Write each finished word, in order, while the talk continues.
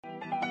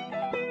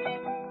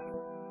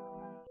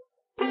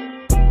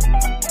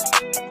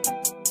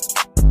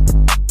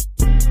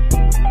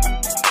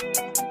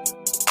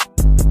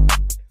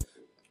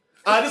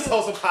This is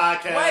Wholesome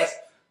Podcast.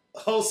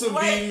 Wholesome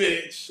B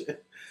Mitch.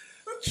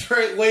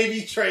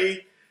 Wavy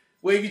Trey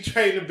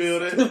in the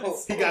building.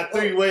 He got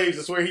 3 waves.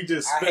 I swear he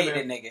just spinning. I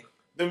hate that nigga.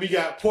 Then we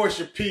got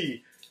Porsha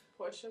P.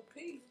 Porsha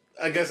P.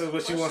 I guess that's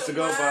what she wants to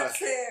go by.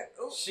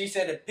 She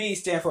said the P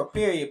stand for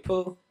period,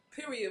 poo.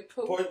 Period,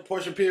 poo.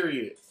 Porsha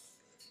period.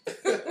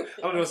 I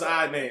don't know, it's an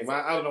odd name.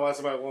 I don't know why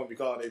somebody want to be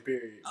called a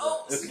period.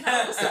 Oh, it's an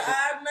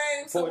odd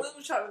name. So we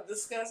were trying to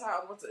discuss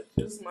how I want to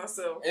introduce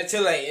myself. It's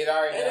too late. It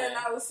already And done. then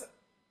I was...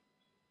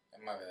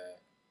 My bad.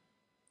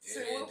 See,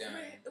 it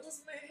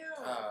was me and him.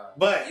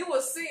 But you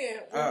were seeing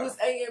it was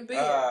A and B.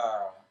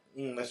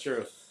 That's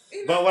true.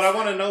 You know But what I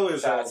want to know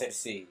is, shout out to the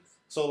C's.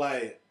 So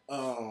like,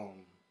 I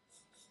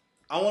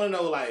want to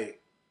know like,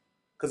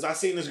 cause I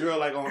seen this girl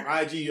like on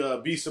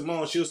IG, B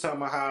Simone. She was talking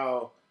about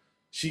how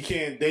she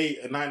can't date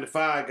a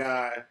 9-to-5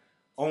 guy.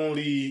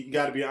 Only you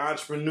got to be an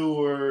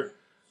entrepreneur.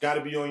 Got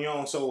to be on your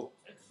own. So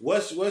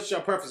what's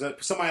your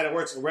preference? Somebody that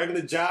works a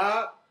regular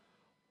job,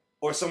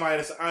 or somebody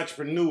that's an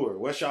entrepreneur?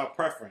 What's your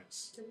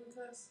preference? Can we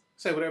cuss?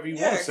 Say whatever you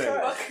want to say.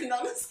 Fucking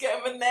on this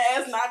Kevin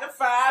ass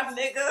 9-to-5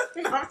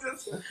 nigga. No, I'm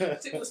just,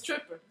 she was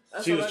tripping.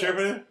 She was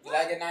tripping? You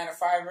like a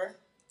 9-to-5er?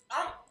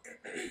 I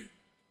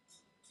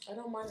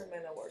don't mind a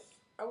man at work.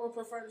 I would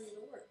prefer to to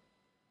work.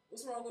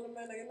 What's wrong with a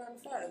man that get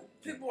 9-to-5?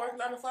 People work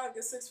 9-to-5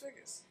 get 6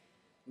 figures.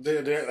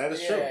 That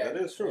is true. That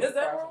is true. Is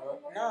that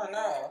wrong?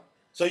 No.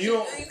 So you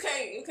don't.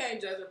 You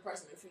can't judge a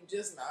person if you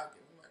just not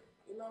giving money.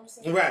 You know what I'm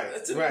saying?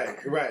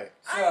 Right.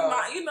 I ain't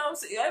mind, you know what I'm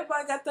saying?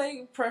 Everybody got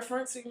their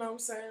preference. You know what I'm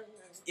saying?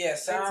 Yeah,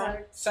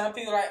 some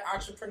people like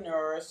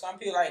entrepreneurs. Some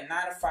people like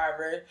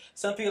 9-to-5ers.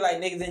 Some people like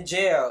niggas in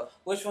jail.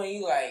 Which one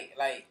you like?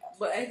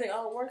 But ain't they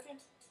all working?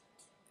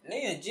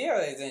 Nigga in jail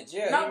is in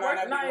jail. Not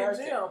in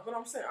jail, but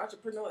I'm saying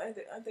entrepreneur.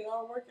 Ain't they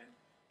all working?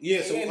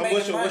 Yeah. So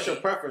what's your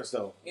preference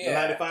though?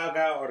 Yeah. The 9-to-5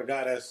 guy or the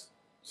guy that's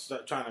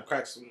trying to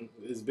crack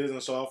his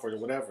business off or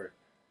whatever?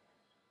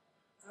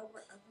 I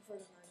prefer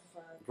the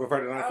 9-to-5. You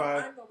prefer the 9-to-5?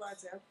 I ain't gonna lie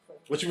to you. I prefer.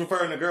 What you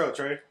prefer in a girl,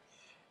 Trey?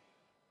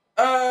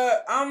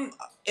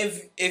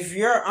 If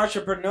you're an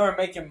entrepreneur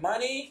making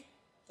money,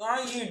 as long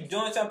as you're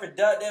doing something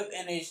productive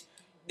and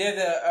there's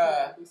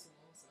a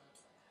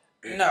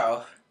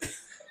no.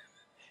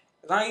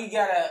 As long as you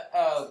got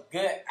a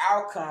good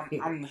outcome,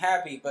 I'm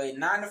happy. But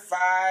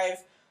 9-to-5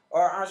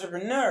 or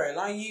entrepreneur, as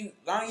long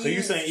as so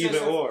you saying either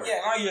or? Yeah,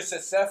 as long as you're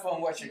successful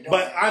in what you're doing.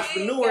 But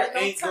entrepreneur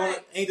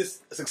ain't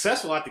just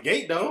successful out the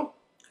gate though.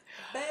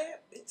 Bad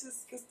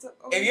bitches.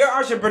 If you're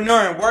an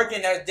entrepreneur and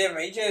working, that's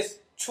different. You just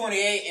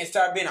 28 and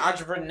start being an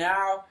entrepreneur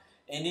now,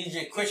 and you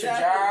just quit your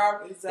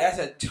job. Exactly. That's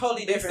a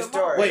totally different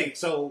story. Wait,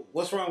 so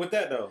what's wrong with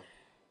that though?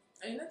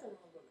 Ain't nothing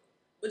wrong with it.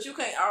 But you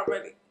can't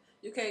already.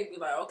 You can't be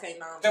like, okay,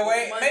 now. So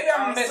wait, maybe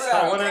I'm missing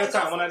out. One at a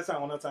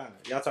time.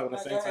 Y'all talking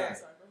at the same time.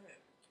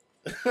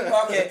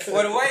 Okay,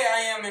 well, the way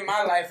I am in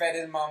my life at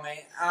this moment,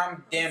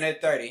 I'm damn near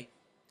 30.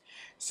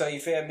 So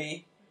you feel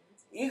me?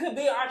 You could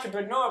be an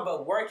entrepreneur,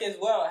 but work as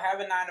well. Have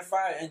a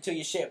 9-to-5 until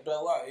your shit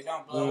blow up. You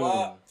don't blow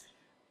up.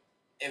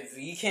 If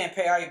you can't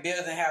pay all your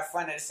bills and have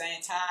fun at the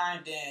same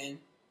time, then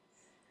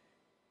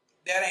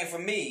that ain't for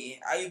me.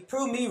 You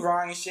prove me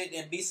wrong and shit,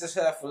 then be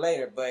successful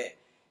later. But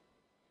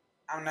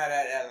I'm not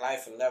at that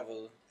life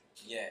level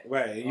yet.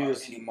 Right. You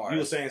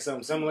were saying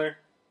something similar?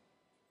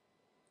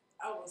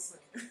 I was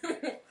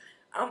saying.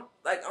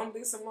 I'm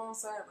B Simone's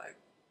side, like,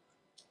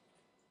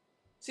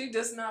 she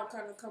just now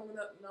kind of coming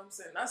up, you know what I'm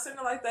saying? Not saying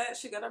it like that,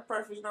 she got her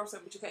preference, you know what I'm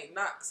saying? But you can't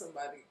knock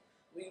somebody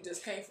when you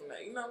just came from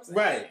that, you know what I'm saying?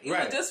 Right, you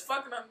were just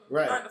fucking up a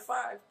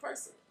 9-to-5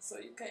 person, so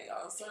you can't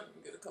all of a sudden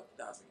get a couple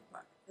thousand in your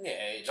pocket.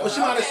 Yeah.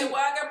 Well,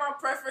 I got my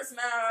preference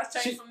now, I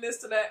changed from this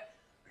to that.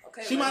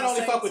 Okay. She might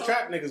only fuck with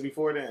trap niggas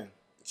before then.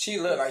 She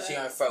looked like she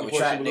only fuck with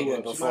trap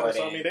niggas before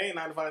then. They ain't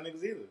 9-to-5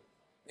 niggas either.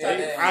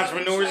 Yeah,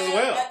 entrepreneurs as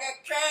well. I got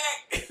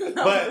crack.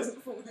 But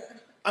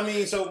I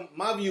mean, so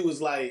my view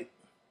is like,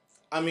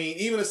 I mean,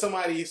 even if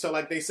somebody, so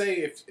like they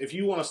say, if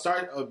you want to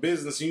start a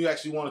business and you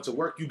actually want it to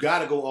work, you got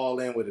to go all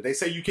in with it. They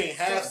say you can't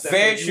have stuff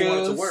if you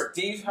want it to work.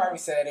 Steve Harvey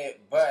said it,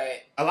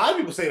 but a lot of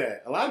people say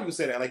that.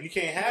 Like you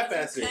can't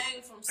half-ass it. You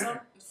came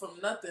from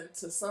nothing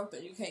to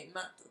something. You can't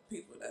knock the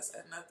people that's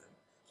at nothing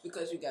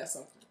because you got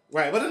something.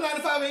 Right, but the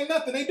 9-to-5 ain't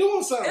nothing. They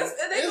doing something.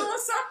 They doing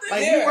something.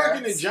 Like you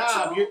working a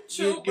job, you're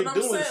doing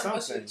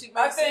something. something. She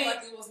made it seem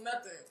like it was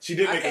nothing. She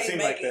did make it seem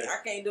like that.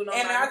 I can't do no.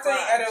 And I think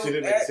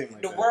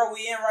at the world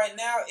we in right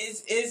now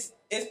is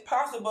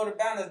possible to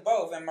balance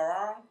both. Am I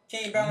wrong?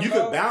 Can you balance both?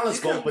 You can balance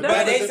both,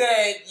 but they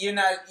said you're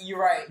not. You're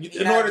right.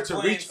 In order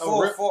to reach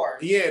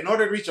in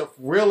order to reach a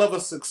real level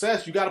of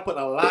success, you got to put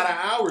a lot of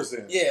hours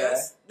in. Yeah,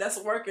 that's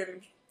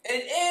working.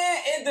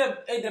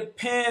 It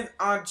depends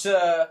on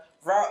the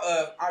route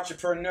of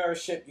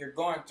entrepreneurship you're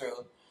going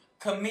through.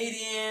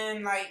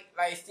 Comedian like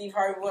Steve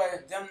Harvey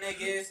was, them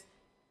niggas,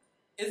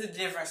 it's a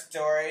different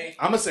story.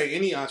 I'm gonna say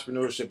any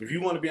entrepreneurship. If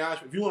you want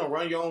to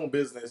run your own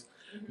business,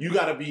 you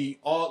gotta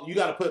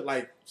put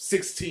like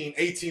 16,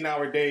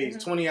 18-hour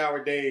days,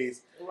 20-hour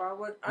days.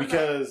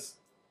 Because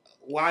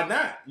why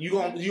not? You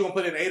gonna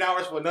put in 8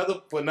 hours for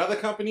another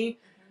company?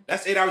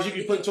 That's 8 hours you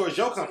can put towards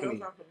your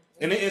company.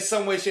 in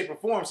some way, shape, or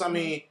form. So I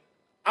mean,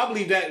 I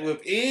believe that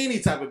with any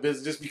type of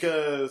business, just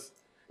because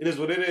it is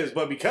what it is.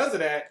 But because of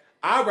that,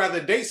 I'd rather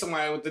date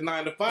somebody with the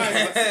 9 to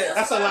 5.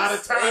 That's a lot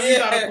of time you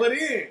gotta put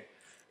in.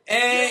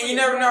 And you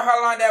never know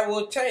how long that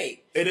will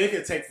take. And it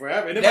could take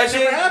forever. And it might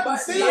never happen.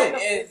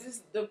 It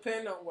just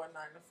depends on what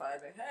 9 to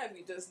 5 they have.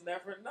 You just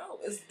never know.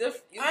 It's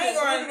different. I ain't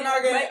gonna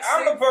knock it.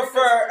 I'm gonna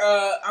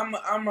prefer.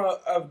 I'm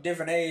of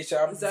different age, so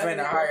I'm preferring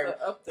a higher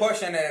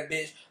portion of that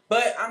bitch.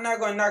 But I'm not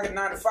gonna knock it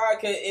 9 to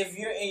 5 because if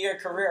you're in your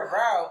career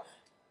route,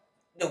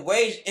 the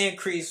wage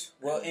increase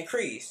will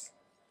increase.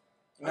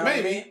 You know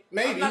Maybe.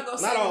 I'm not gonna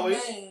say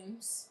always.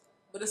 names,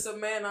 but it's a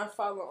man I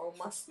follow on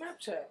my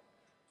Snapchat.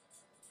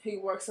 He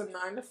works a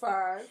 9 to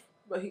 5,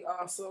 but he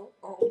also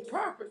owns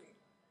property.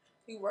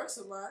 He works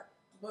a lot,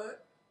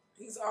 but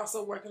he's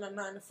also working a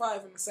 9 to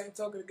 5 in the same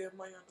token to get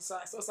money on the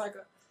side. So it's like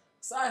a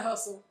side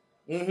hustle.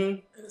 Mm-hmm.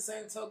 In the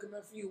same token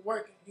of you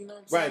working, you know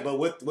what I'm saying?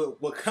 Right,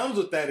 but what comes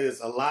with that is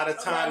a lot of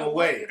time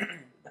away.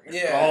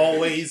 Yeah.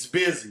 Always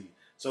busy.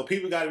 So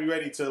people got to be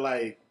ready to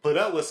like put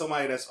up with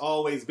somebody that's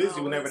always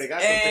busy whenever they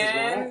got some things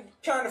going on. And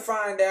trying to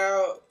find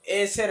out,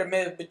 it's hit or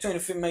miss between the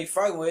female you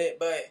fuck with,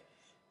 but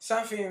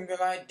some females be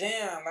like,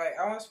 damn, like,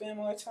 I want to spend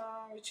more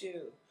time with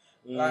you.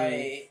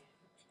 Like,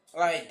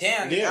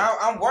 damn,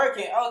 I'm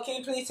working. Oh, can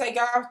you please take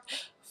off?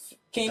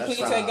 Can you please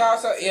take off?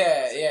 So,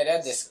 yeah,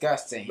 that's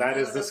disgusting. That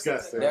is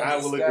disgusting. I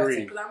will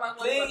agree. But I might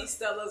want to go to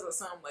Stella's or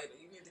something later.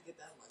 You need to get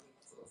that money.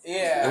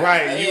 Yeah.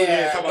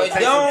 Right. But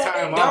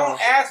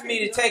don't ask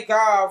me to take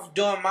off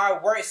during my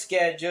work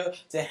schedule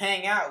to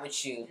hang out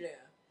with you. Yeah.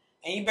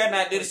 And you better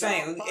not do the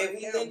same. If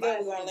we link up,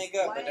 we're going to link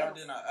up, but don't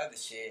do no other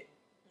shit.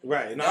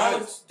 Right.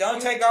 No,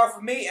 don't take off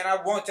for me, and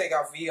I won't take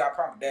off for you. I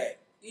promise that.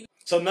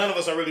 So none of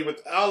us are really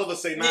with. All of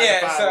us say 9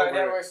 to 5 so over,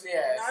 that was,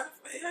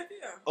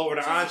 over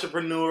the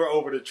entrepreneur,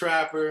 over the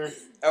trapper,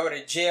 over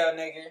the jail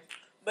nigga.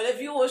 But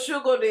if you were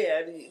sugar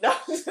daddy,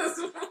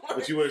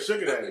 but you were a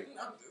sugar daddy.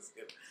 No, I'm just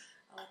kidding.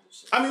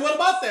 I mean, what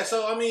about that?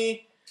 So I mean,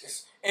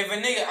 if a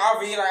nigga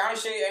offer you like I'm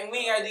sure, and we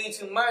ain't gotta do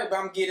too much, but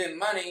I'm getting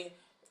money,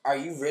 are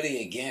you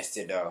really against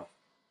it though?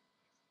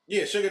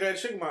 Yeah, sugar daddy,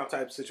 sugar mom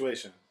type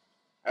situation.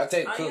 I'll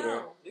take the I cougar.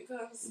 am,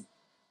 because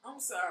I'm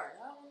sorry,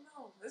 I don't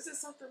know. It's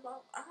just something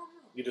about, I don't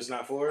know. You just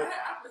not for it? I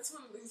had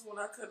opportunities when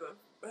I could have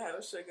had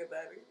a sugar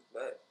daddy,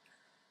 but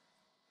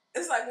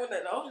it's like when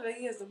the older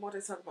they is, the more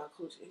they talk about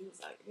coochie. He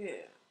was like,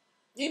 yeah.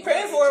 You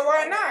paying for it,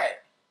 why not?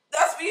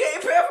 That's why you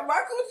ain't paying for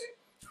my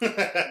coochie.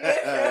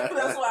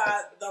 That's why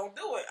I don't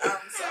do it. I'm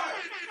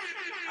sorry.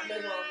 I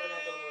been wrong, but I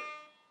don't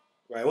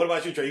do it. Right. What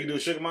about you, Trey? You do a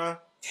sugar mom?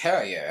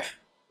 Hell yeah.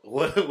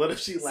 What if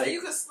she like? So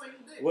you can sling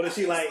dick. What if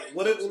she like?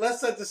 What if? Let's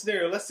set the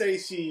scenario. Let's say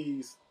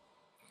she's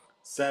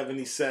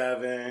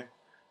 77.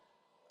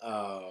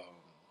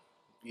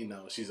 You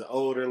know, she's an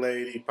older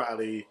lady.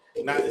 Probably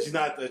not. She's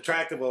not the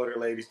attractive older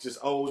lady. She's just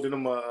old in the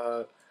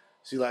mud.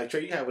 She's like,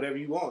 Trey, you have whatever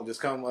you want.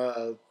 Just come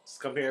here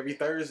every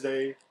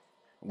Thursday.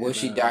 Will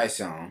she die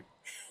soon?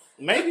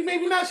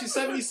 Maybe not. She's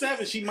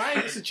 77. She might.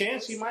 It's a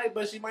chance. She might,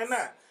 but she might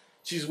not.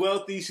 She's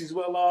wealthy. She's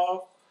well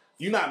off.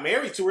 You're not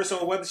married to her,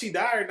 so whether she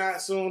die or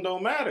not soon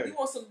don't matter. You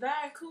want some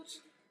dying coochie?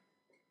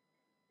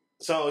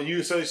 So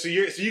you're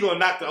gonna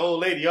knock the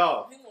old lady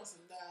off. He wants some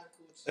dying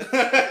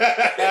coochie.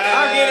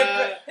 I'll get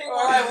it.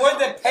 Like, what's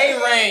the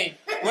pay range?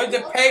 What's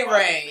the pay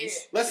range?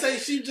 Let's say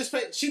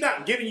she's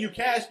not giving you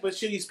cash, but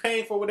she's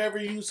paying for whatever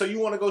you. So you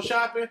want to go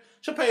shopping?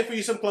 She'll pay for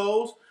you some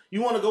clothes.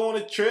 You want to go on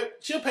a trip?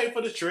 She'll pay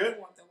for the trip.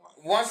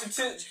 Once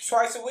or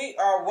twice a week,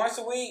 or once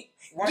a week.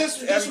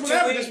 Just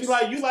whatever. Just be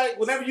like, you like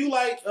whatever you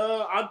like.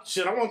 I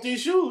want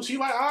these shoes. She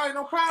like, all right,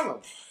 no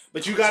problem.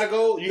 But you gotta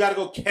go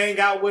hang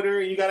out with her,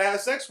 and you gotta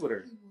have sex with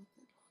her.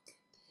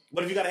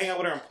 What if you gotta hang out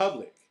with her in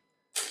public?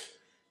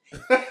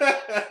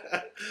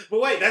 But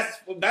wait,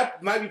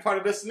 that might be part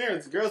of the scenario.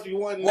 The girls be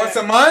wanting once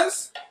a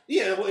month.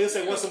 Yeah, it'll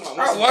say once a month.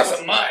 Once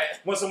a month.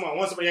 Once a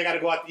month. You gotta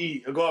go out to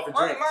eat or go out for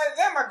drinks.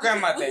 That's my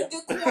grandmother.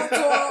 Corn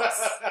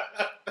dogs.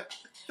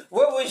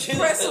 What would you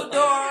pretzel do?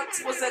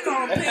 dogs? What's that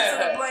called? Pigs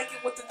in a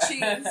blanket with the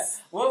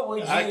cheese. What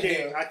would you do?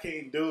 I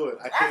can't do it.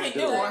 I can do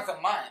it once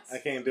a month. I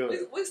can't do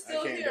it. We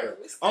still here.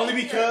 Only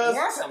because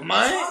once a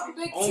month.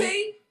 Big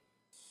T.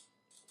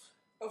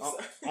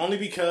 Only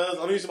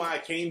reason why I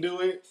can't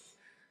do it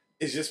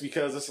is just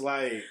because it's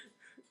like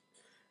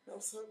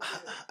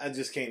I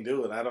just can't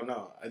do it. I don't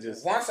know. I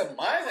just once a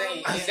month.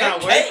 It's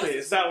not worth it.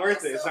 It's not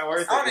worth it. It's not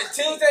worth it. On a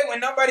Tuesday when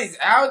nobody's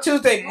out,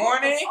 Tuesday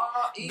morning,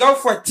 go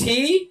for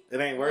tea. It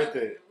ain't worth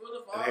it.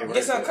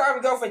 Get some coffee,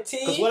 go for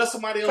tea. Because what if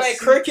somebody else play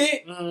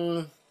cricket?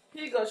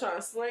 He go try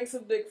to sling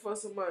some dick for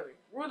some money.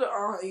 Ruda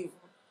are evil.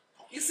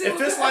 You see,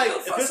 if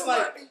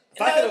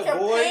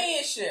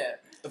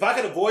I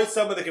could avoid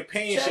some of the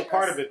companionship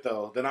part of it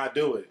though, then I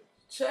do it.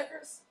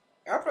 Checkers.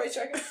 I play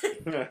checkers.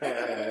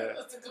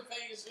 What's the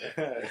companionship?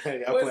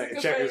 Y'all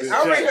playing checkers and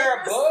I'll read checkers.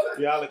 her a book.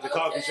 Y'all at the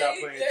coffee shop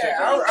playing checkers.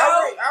 I'll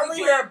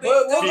read her a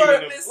book.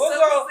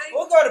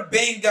 We'll go to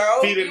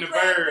bingo. Feeding the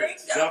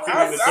birds. Y'all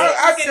feeding the ducks.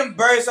 I'll get them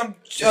birds some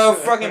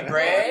fucking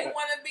bread. You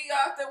want to be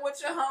out there with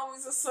with your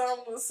homies or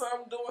something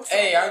doing something.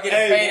 Hey, I'm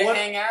getting paid to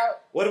hang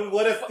out. What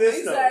if this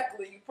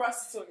exactly? You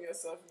prostituting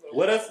yourself.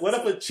 What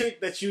if a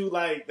chick that you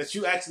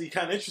actually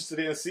kind of interested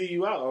in see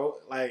you out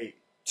like?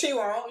 She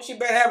won't. She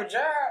better have a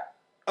job.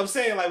 I'm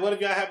saying like, what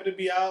if y'all happen to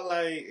be out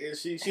like, and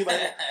she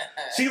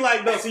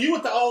like no. So you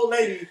with the old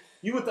lady,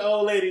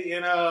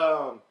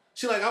 and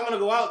she like, I want to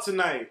go out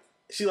tonight.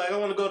 She like, I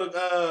want to go to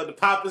the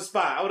poppin'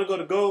 spot. I want to go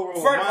to Gold Room.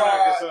 First of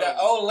all, the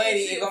old lady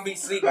is gonna be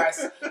asleep by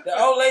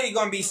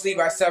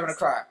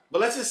 7:00.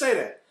 But let's just say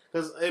that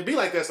because it be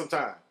like that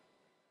sometimes.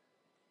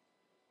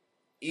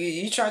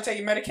 You trying to take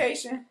your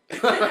medication?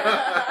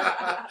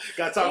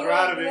 Gotta talk her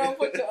out of it. Like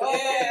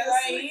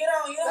you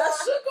know. That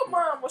sugar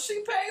mama, she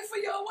paid for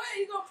your way.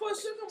 You gonna put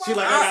sugar mama? She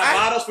like, I got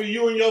bottles for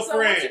you and your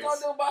friends. What you gonna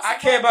do about I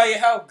care about your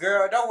health,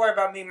 girl. Don't worry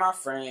about me and my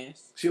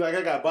friends. She like,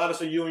 I got bottles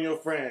for you and your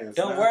friends.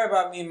 Don't worry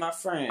about me and my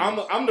friends.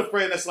 I'm the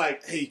friend that's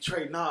like, hey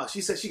Trey, nah.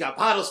 She said she got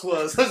bottles for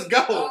us. Let's go.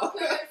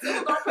 Okay,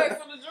 who's gonna pay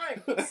for the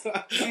drinks?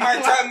 He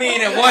might talk me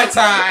in it one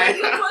time.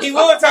 He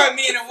will talk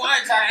me in it one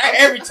time. Not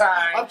every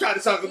time. I'm trying to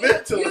talk a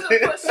bit to You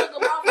it. put sugar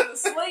mama to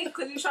sleep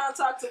because you trying to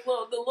talk to the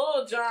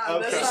little John.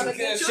 Okay. That's trying to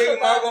get you Sugar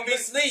to mama buy gonna be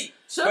asleep.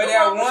 Sugar But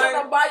that mama one-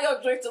 trying to buy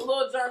your drinks. The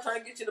little John trying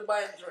to get you to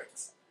buy him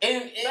drinks.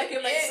 It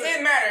sense.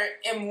 didn't matter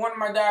if one of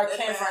my dogs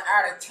came from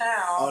out of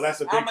town. Oh, that's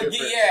a big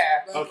difference.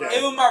 Yeah. Okay.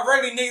 It was my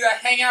regular niggas I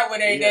hang out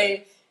with every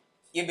day.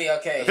 You'll be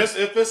okay. If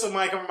it's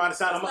somebody coming from out of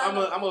town, I'm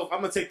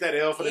gonna take that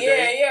L for the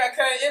day. Yeah,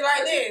 cause it's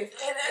like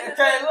this.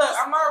 Cause look,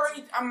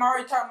 I'm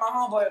already talking about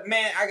homeboy.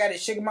 Man, I got a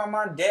sugar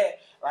mama and dad.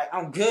 Like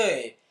I'm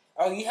good.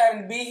 Oh, you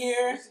happen to be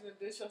here? You should have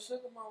dish your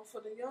sugar mama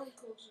for the young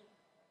culture.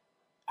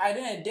 I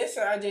didn't diss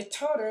her. I just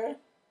told her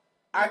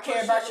I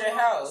care about your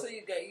health. So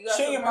you got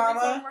Sugar some money mama.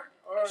 from her,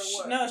 or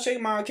what? No, sugar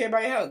mama care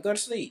about your health. Go to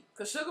sleep.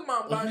 Cause sugar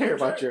mama buying care your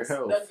about drinks. your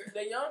health.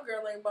 The young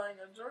girl ain't buying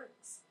your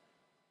drinks.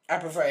 I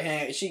prefer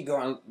him. She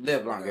gonna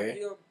live longer. Okay.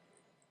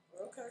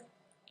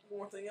 You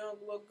want the young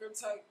little girl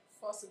type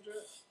foster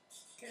drip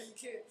candy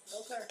kid?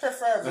 Okay.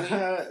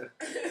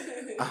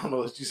 Preferably. I don't know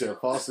what you said.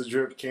 Foster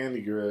drip,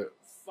 candy grip.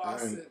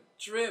 Foster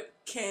drip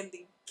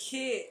candy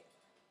kid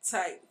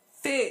type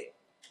fit.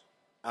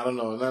 I don't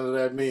know. None of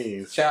that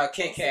means. Shout out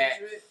Kit Kat.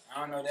 Drip I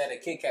don't know that a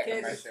Kit Kat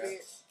candy commercial.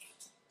 fit.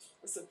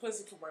 It's a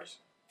pussy commercial.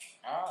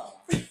 Oh.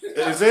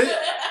 Is it?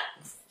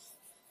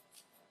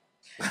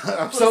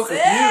 I'm so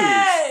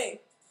confused.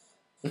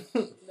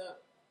 No.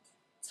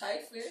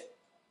 Tight fit.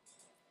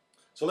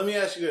 So let me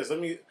ask you this.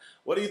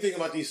 What do you think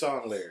about these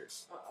song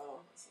lyrics? Uh-oh.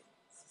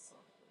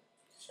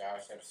 Shout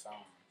out to the song.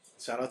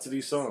 Shout out to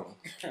these songs.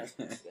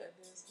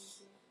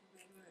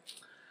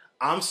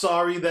 I'm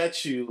sorry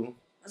that you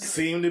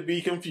seem to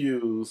be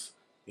confused.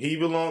 He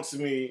belongs to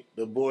me.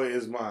 The boy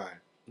is mine.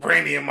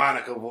 Brandy and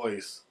Monica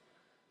voice.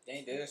 They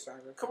ain't do this song.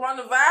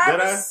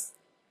 Coronavirus.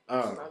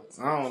 I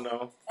don't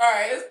know.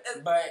 Alright,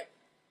 but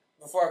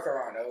before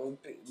Corona, it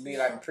would be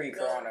like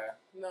pre-Corona.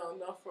 No,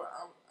 for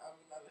I'm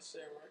not a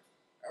sharer.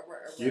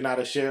 You're not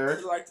a sharer?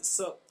 You like to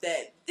suck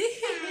that dick.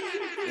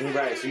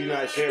 Right, so you're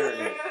not sharing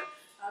it.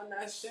 I'm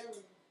not sharing.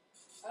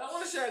 I don't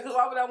want to share it because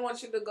why would I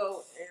want you to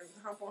go and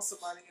hump on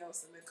somebody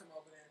else and then come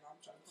over there and I'm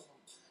trying to put on?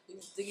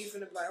 You think you're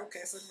finna be like, okay,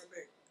 suck my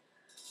dick.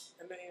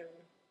 And then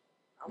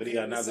But he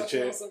got another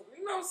chick.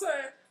 You know what I'm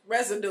saying?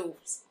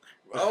 Residues.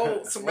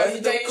 Oh, some Well, you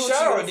residue take a coochie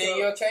shower, or then something.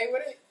 you okay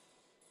with it?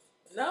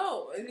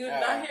 No, if you're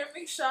not hearing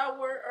me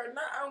shower or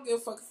not, I don't give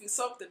a fuck if you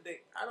soak the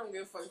dick. I don't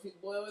give a fuck if you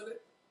boiled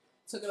it,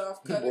 took it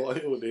off, cut it,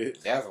 Boiled it.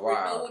 That's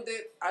wild. renewed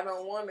it. I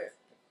don't want it.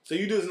 So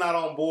you just not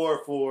on board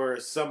for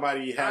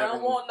somebody having... I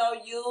don't want no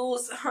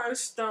used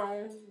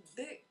Hunstone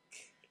dick.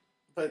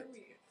 But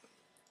Period.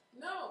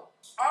 No.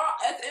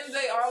 At the end of the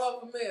day, all of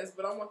them is,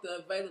 but I want the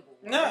available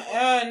one. No,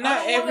 I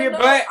not don't every wanna know-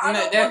 butt. I No,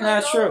 don't that's wanna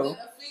not know true.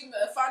 that a female,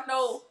 if I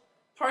know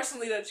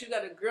personally that you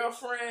got a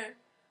girlfriend,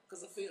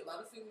 because a lot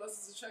of females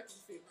is attracted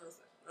to females,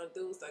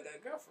 dudes that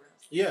got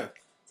girlfriends. yeah.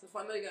 So if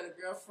I know you got a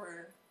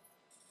girlfriend,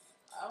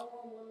 I don't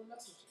want to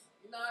mess with you.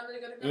 You know, I know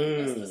you got a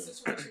girlfriend. That's the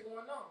situation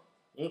going on.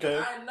 Okay.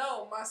 I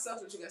know myself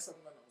that you got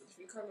something going on. But if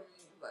you come to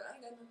me like, I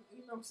ain't got nothing,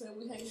 you know what I'm saying?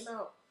 We hanging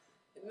out.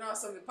 And now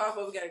something pop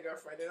up, we got a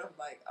girlfriend. Then I'm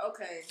like,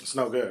 okay. It's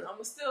no good. I'm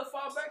going to still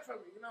fall back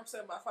from you. You know what I'm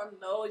saying? But if I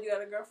know you got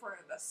a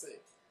girlfriend, that's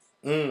it.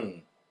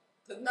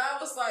 Because now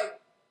it's like,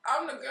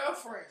 I'm the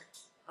girlfriend.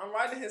 I'm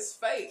right in his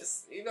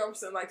face. You know what I'm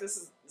saying? Like, this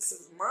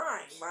is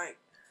mine. Like,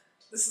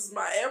 this is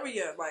my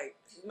area. Like,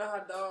 you know how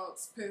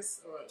dogs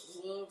piss or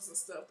wolves and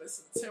stuff. This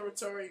is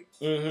territory.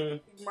 You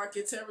mark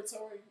your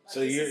territory. Like, So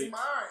this you're- is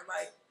mine.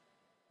 Like,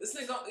 this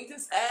nigga gonna eat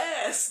his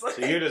ass. Like,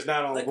 So you're just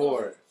not on like,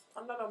 board.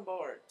 I'm not on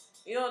board.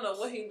 You don't know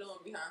what he doing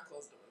behind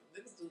closed doors.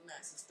 Niggas do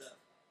nasty stuff.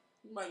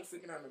 You might be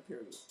freaking out in a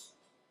period.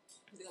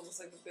 You gonna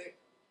suck the dick?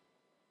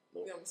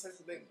 You gonna suck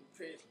the dick?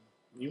 Period.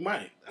 You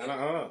might. I don't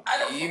know.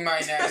 You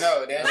might not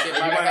know. That shit You might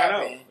might not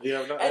know. happen.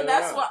 Yeah, no, And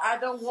that's why I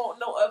don't want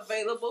no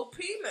available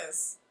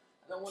penis.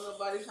 I don't want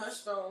nobody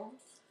hunched on.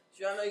 If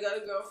y'all know you got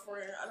a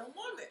girlfriend, I don't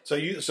want it.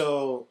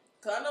 So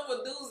Cause I know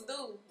what dudes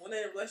do when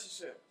they're in a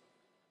relationship.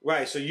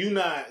 right. So you're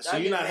not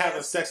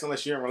having sex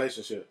unless you're in a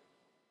relationship.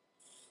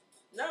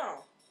 No,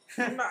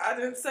 I'm not, I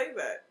didn't say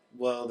that.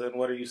 Well, then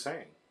what are you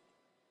saying?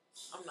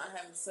 I'm not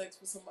having sex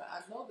with somebody.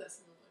 I know that's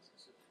in a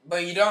relationship.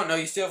 But you don't know.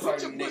 You still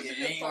fucking nigga. And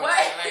you gonna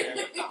tell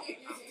later.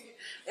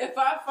 If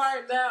I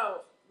find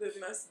out, then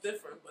that's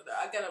different. But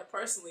I gotta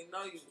personally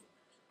know you.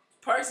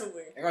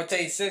 Personally. They're gonna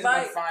tell you 6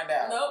 months to find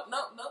out. Nope.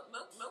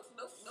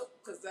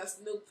 Because that's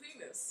new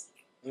penis.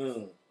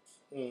 Yeah,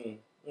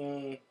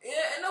 and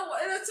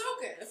it's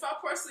okay. If I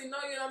personally know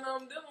you, I know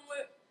I'm dealing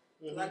with.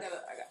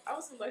 I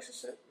was in a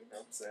relationship. You know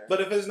what I'm saying?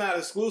 But if it's not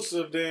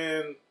exclusive,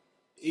 then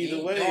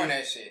either way, doing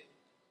that shit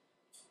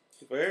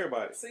for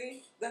everybody.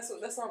 See, that's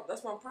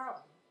my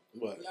problem.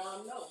 What?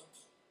 Y'all know,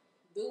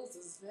 dudes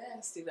is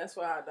nasty. That's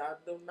why I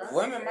do not.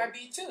 Women might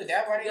be too.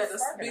 That's why they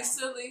just be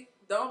silly.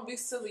 Don't be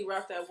silly.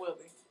 Wrap that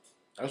willy.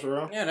 That's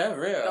real. Yeah, that's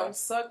real. Don't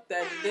suck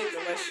that dick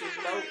unless you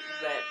know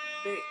that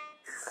dick.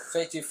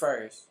 Safety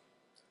first.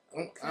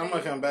 Okay. I'm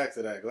gonna come back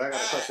to that because I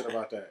got a question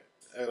about that.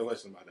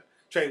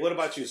 Trey, what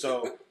about you?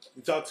 So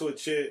you talk to a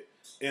chick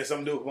and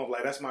some dude come up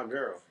like, "That's my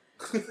girl."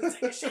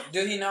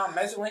 Do he not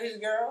messing with his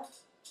girl?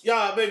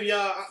 Y'all, baby,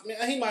 y'all. I mean,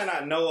 he might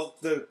not know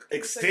the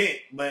extent,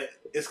 but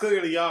it's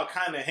clearly y'all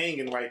kind of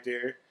hanging right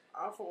there.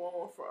 All for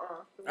one for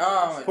all.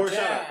 Oh, pour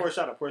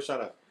shut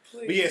up.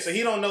 Please. But yeah, so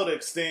he don't know the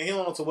extent. He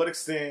don't know to what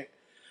extent,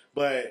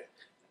 but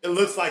it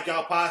looks like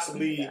y'all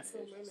possibly.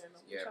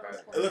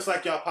 It looks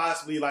like y'all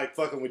possibly like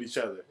fucking with each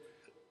other.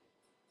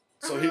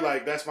 So he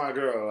like, that's my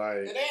girl.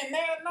 Like, it ain't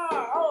that, no.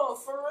 Oh,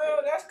 for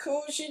real, that's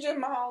cool. She just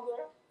my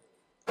homegirl.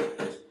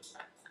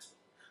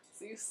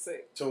 So you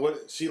sick. So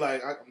what? She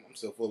like, I'm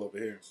still full over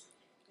here.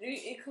 You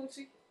eat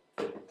coochie?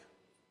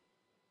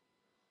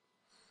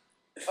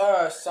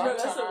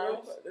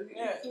 Sometimes.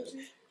 Yeah.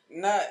 Coochie?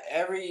 Not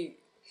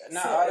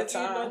all the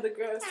time. You know the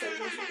girls take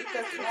you eat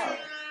that coochie?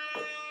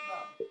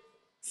 No.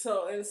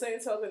 So in the same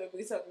token, if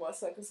we talk about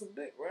sucking some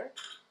dick, right?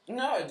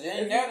 No,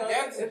 then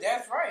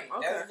that's right.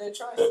 Okay. That's the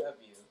choice of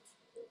you.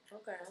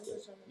 Okay, I'm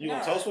just trying to. You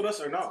gonna toast with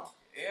us or no?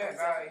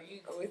 Yeah,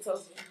 we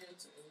toasting you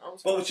too.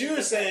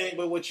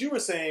 But what you were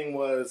saying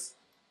was,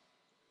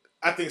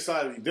 I think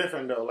slightly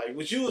different though. Like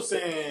what you were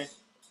saying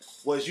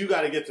was, you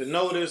got to get to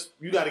know this.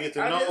 You got to get to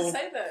know. I didn't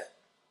say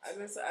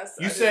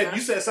that. You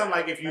said something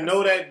like, if you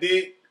know that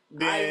dick,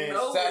 then I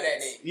know that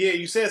dick. Yeah,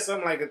 you said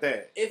something like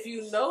that. If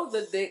you know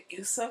the dick,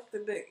 you suck the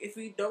dick. If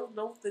you don't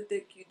know the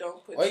dick, you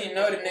don't put. Well, you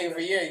know the nigga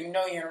for years. You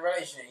know you're in a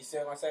relationship. You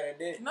still gonna say that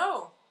dick?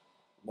 No.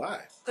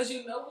 Why? Because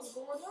you know what's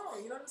going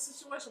on. You know the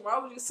situation. Why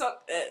would you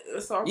suck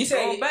that? So I'm you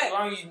say going back. As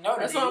long as you know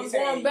that's why I'm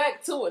going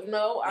back to it.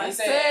 No, I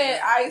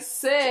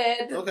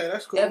said. Okay,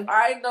 that's cool. If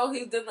I know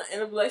he's in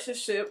a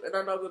relationship and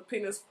I know the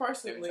penis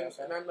personally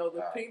and I know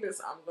the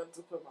penis, I'm going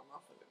to put my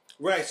mouth in it.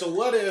 Right. So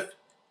what if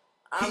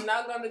I'm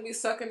not going to be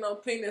sucking no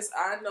penis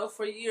I know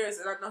for years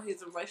and I know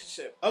he's in a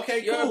relationship?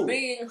 Okay, You're cool.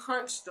 being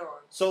hunched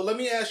on. So let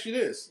me ask you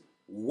this: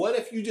 what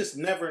if you just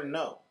never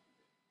know?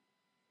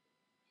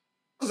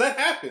 Because that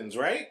happens,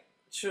 right?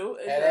 True.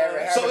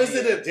 So is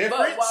it a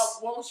difference?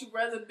 But won't you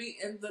rather be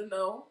in the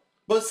know?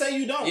 But say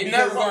you don't. You're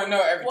never going to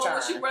know every time.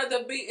 Would you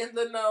rather be in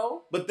the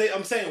know? But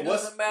I'm saying,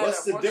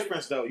 what's the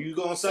difference though? You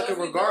going to suck it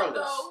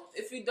regardless.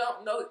 If you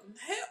don't know,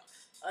 hell,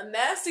 a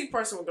nasty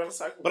person will going to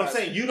suck it. But I'm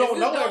saying, you don't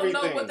know everything. If you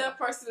don't know what that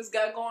person has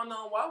got going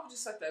on, why would you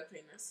suck that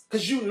penis?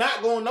 Because you're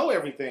not going to know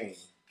everything.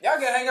 Y'all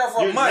can hang out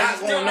for a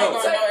month. Not gonna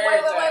know.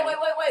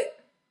 Wait.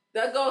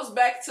 That goes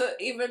back to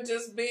even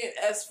just being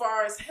as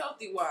far as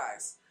healthy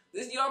wise.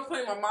 I'm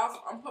putting my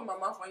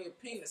mouth on your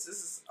penis. This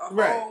is a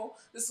hole.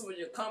 This is where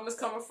your cum is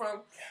coming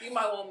from. You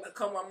might want me to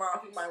come my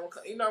mouth. You might want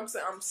to, you know what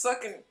I'm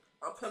saying?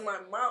 I'm putting my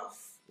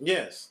mouth.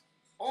 Yes.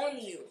 On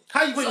you.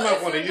 How you put your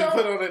mouth on it? You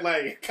put on it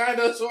like kind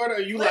of, sort of,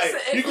 or you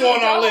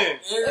going all in?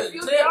 If you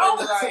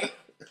don't,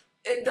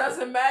 it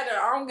doesn't matter.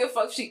 I don't give a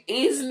fuck she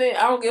easing it.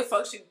 I don't give a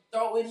fuck she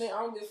throwing it.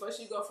 I don't give a fuck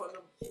she go from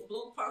the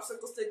blue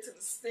popsicle stick to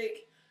the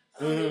stick.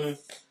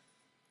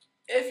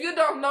 If you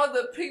don't know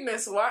the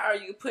penis, why are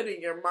you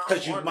putting your mouth on it?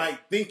 Because you might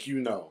think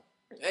you know.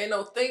 Ain't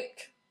no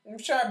think. I'm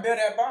trying to build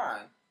that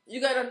bond. You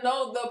gotta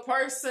know the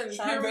person,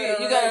 period.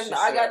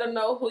 I gotta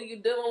know who you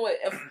dealing with.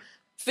 If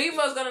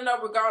females gonna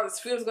know regardless.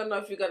 Females gonna know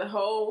if you got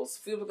hoes.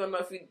 Females gonna know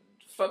if you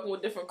fucking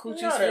with different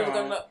coochies. Females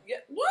gonna know. Yeah,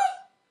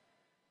 what?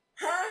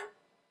 Huh?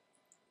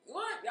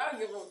 What? Y'all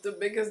give them the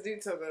biggest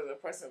detail that the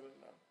person would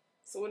know.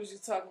 So what is you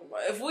talking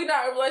about? If we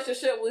not in a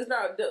relationship, we're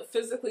not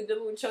physically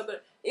dealing with each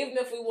other. Even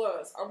if we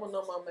was, I'm gonna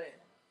know my man.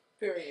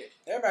 Period.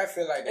 Everybody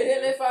feel like that. And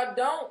then if I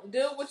don't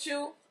deal with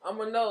you, I'm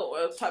gonna know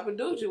what type of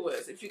dude you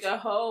was. If you got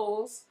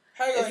hoes,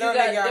 how you know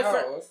they got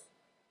hoes?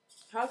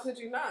 How could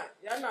you not?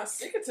 Y'all not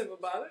secretive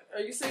about it.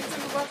 Are you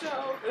secretive about your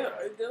hoes?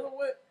 Are you dealing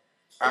with?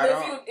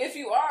 If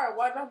you are,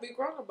 why not be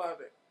grown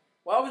about it?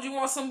 Why would you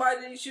want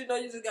somebody that you know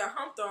you just got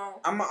humped on?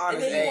 I'm an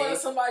honest. And then you want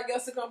somebody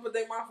else to come put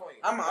their mouth on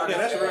you. I'm an honest.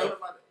 That's real. You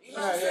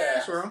know what I'm saying?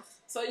 That's real.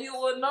 So you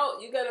will know.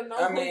 You gotta know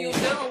who you're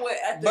dealing with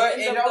at the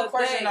end of the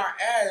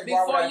day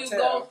before you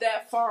go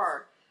that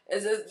far.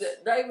 Is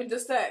not even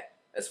just that.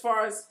 As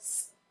far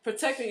as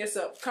protecting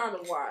yourself,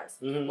 condom wise,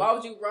 why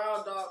would you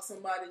raw dog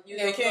somebody? You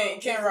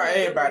can't raw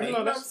everybody. You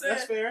know,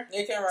 that's fair.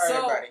 You can't raw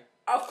everybody.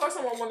 Of course,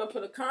 I won't want to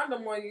put a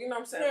condom on you. You know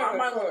what I'm saying? Yeah, I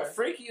might of want to course.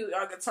 freak you.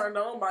 I get turned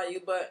on by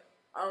you, but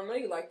I don't know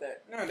you like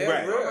that. No, that's Right.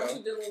 I don't know what real.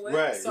 you dealing with.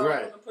 Right, So right.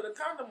 I want to put a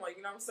condom on you.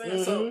 You know what I'm saying?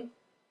 Mhm. So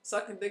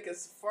sucking dick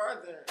is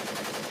farther. Than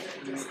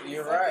just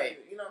You're fucking right.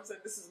 You know what I'm saying?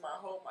 This is my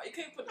whole. You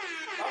can't put.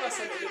 I'm not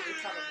saying the dick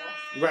with condom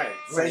on. Right.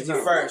 Safety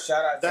no. first.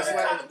 Shout out to That's Put a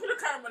that. why- condom- Put a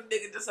condom on the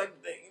dick and just suck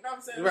the dick. You know what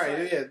I'm saying? Right,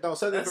 It's like, yeah. No,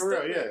 suck it That's for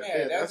real, stupid. yeah.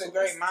 Yeah, that's a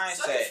great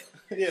mindset.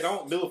 Yeah,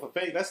 don't do it for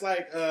fake. That's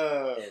like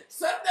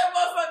Suck that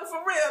motherfucker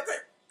for real.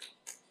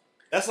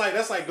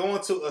 that's like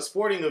going to a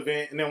sporting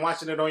event and then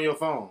watching it on your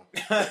phone.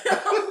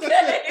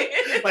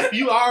 Okay. Like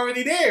you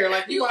already there.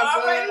 Like you, You might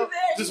as already well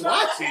there. just You know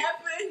watch what it.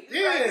 happened.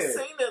 You Yeah. already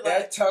seen it. Like,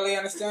 That's totally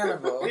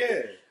understandable.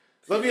 Yeah.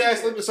 Let me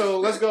ask. So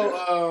let's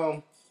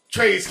go.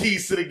 Trey's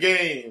keys to the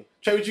game.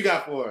 Trey, what you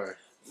got for her?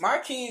 My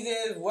keys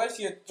is, what's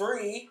your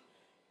 3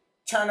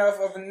 turn off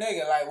of a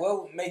nigga? Like,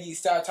 what would make you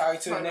start talking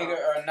to a Turn nigga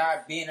off. or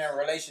not be in a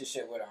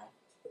relationship with him?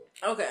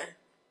 okay.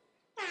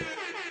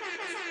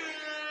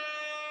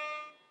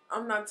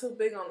 I'm not too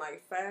big on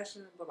like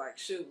fashion, but like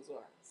shoes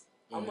wise.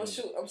 I'm a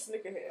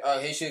sneakerhead. Oh,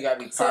 his shit gotta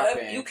be So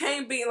popping. if you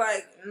can't be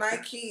like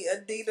Nike,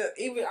 Adidas,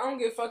 even I don't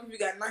give a fuck if you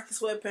got Nike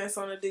sweatpants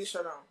on, Adidas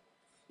shirt on.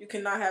 You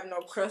cannot have no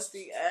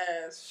crusty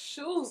ass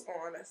shoes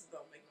on. That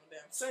don't make no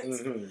damn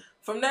sense. Mm-hmm.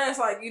 From there, it's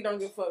like you don't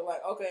give a fuck.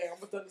 Like, okay, I'm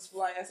gonna throw this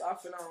fly ass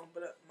outfit on,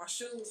 but my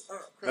shoes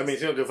aren't crusty. That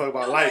means you don't give a fuck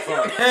about No, life, you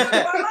don't huh? give a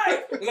fuck about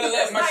life. Look at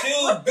It's my like,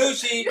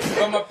 shoes Gucci,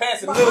 but my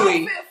pants my are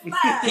Louis. outfit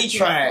fly. He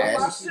But trash.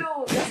 my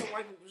shoes, that's some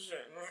white people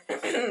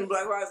shit.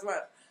 Black Lives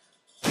Matter.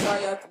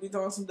 Sorry, y'all could be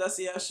throwing some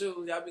dusty ass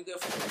shoes. Y'all be good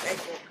from the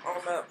ankle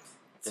on up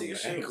to From your the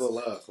shoes. ankle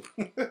up.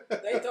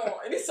 They don't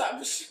any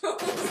type of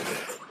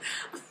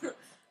shoes.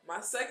 My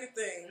second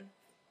thing.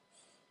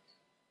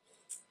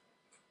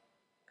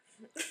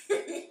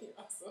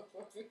 Y'all so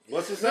funny.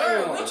 What's the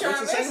second one? We What's trying the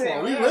to second listen.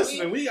 one? We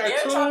listening. We are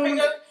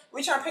tuned.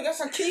 We trying to pick up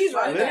some keys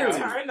right Literally.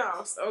 now. Turn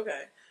off.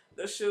 Okay.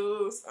 The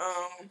shoes.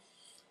 I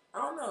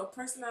don't know.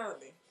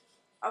 Personality.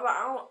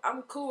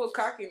 I'm cool with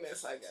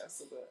cockiness, I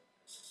guess. But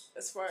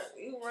as far as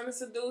you run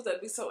into dudes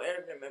that be so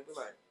arrogant, they be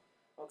like,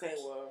 okay,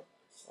 well,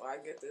 I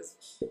get this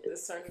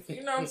turning.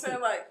 You know what I'm saying?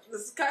 Like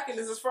this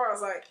cockiness as far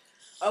as like,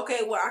 okay,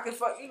 well, I can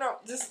fuck. You know,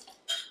 just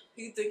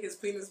he think his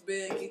penis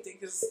big. He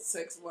think his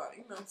sex wide. You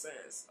know what I'm saying?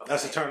 Okay.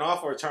 That's a turn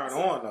off or a turn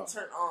on, though?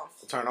 Turn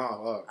off. Turn off.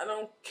 Oh. I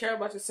don't care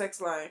about your sex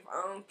life.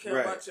 I don't care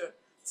Right. about your.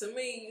 To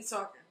me, you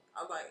talking.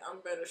 I'm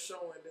better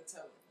showing than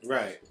telling.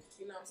 Right.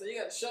 You know what I'm saying? You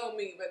gotta show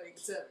me better than you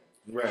can tell me.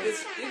 Right.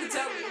 You can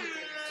tell me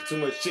anything. Too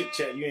much chit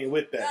chat. You ain't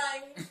with that. I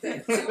ain't with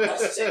that. Too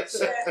much chit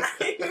chat.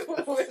 I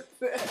ain't with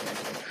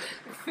that.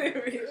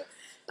 Period.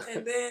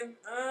 And then,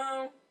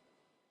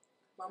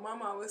 my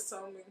mama always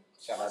told me,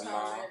 Shout out watch how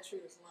a Mom. man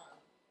treat his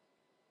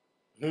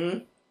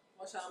mom.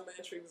 Watch how a man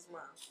treat his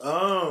mom.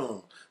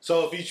 Oh.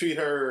 So if you treat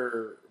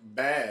her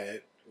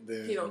bad,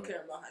 then He don't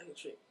care about how he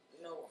treat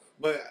no one.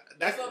 But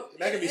that So,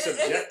 that can be it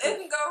subjective.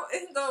 can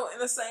go in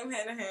the same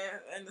hand in hand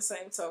in the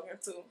same token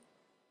too.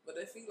 But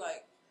if he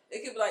like,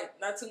 it could be like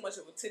not too much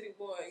of a titty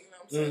boy, you know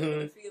what I'm saying? Mhm.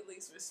 But if he at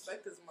least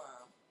respect his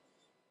mom,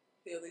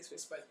 he at least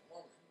respect the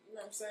woman. You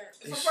know what I'm saying?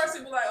 If a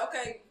person be like,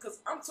 okay, because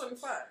I'm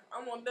 25,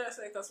 I'm on dare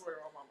say cuss word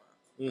on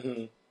my mom.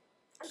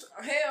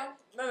 Mm-hmm. Hell,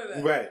 none of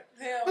that. Right.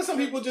 Hell, But some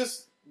people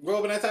just grow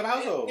up in that type of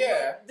household.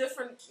 Yeah.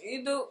 different.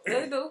 You do,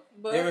 they do,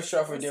 but Different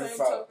stuff for the different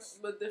same folks. token,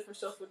 but different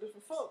stuff for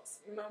different folks.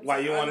 You know what I'm Why,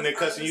 saying? you want a nigga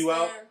cussing you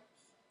out? Understand.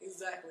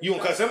 Exactly. You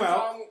gonna cuss him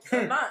out?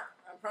 I'm not.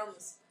 I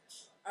promise.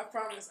 I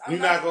promise. I'm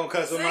You're not gonna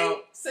cuss him out?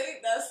 See,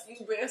 that's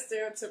you being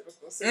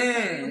stereotypical.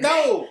 See,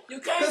 No. you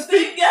can't Cause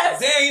think yes.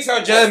 Damn, you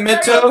so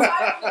judgmental.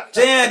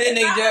 Damn, this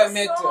nigga Not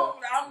judgmental.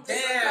 assume. I'm just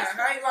a Damn, cuss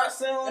how you gonna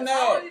sue on If I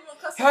that? don't even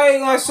cuss How you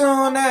gonna out, sue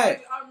on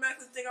that? I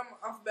automatically think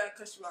I'm bad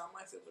cuss you out. I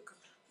might say,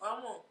 but I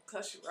won't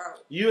cuss you out.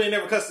 You ain't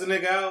never cussed a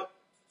nigga out?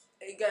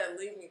 You gotta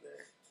leave me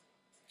there.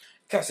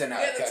 Cussing You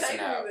out, gotta cussing take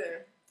out. me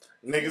there.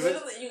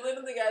 Niggas. You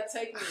literally gotta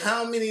take me there.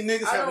 How many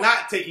niggas I have don't-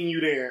 not taken you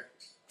there?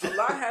 A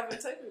lot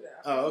haven't taken me there.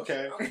 Oh,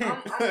 okay.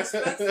 I'm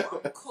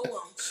respectful. I'm cool.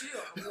 I'm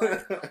chill.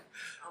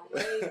 I'm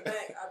laid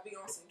back. I be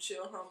on some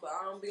chill humble.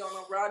 I don't be on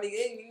no rowdy.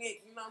 You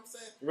know what I'm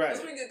saying? Right.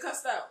 That's when you get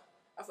cussed out.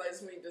 I feel like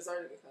this when you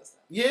deserve to get cussed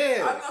out. I Yeah.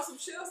 be on some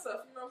chill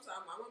stuff. You know what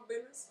I'm saying? I'm a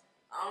business.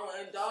 I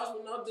don't indulge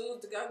with no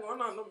dudes that got going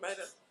on. No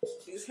matter.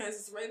 These hands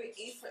is ready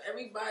to eat for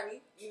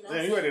everybody. You know.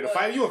 Damn, you ready to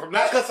fight? You went from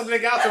not cussing a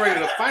nigga out to ready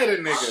to fight a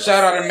nigga.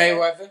 Shout out to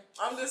Mayweather.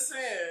 I'm just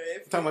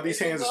saying. Talking about these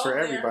if you hands is go for there,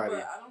 everybody.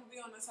 But I don't be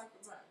on that type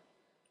of time.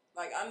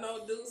 Like I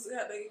know dudes that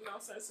have they, you know,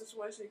 certain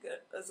situation. You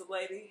got, as a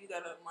lady, you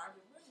gotta mind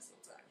your business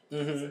sometimes. You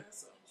know what I'm saying?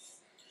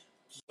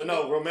 So But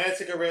no,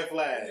 romantic or red you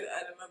flag. need to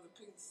add another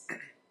piece.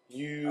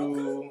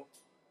 You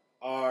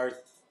are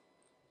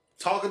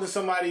talking to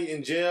somebody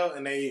in jail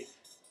and they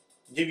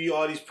give you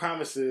all these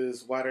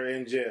promises while they're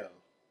in jail.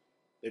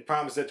 They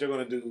promise that they're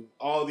going to do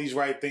all these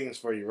right things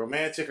for you.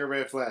 Romantic or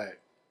red flag?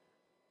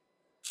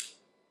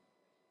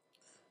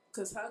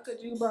 Cause how could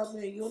you buy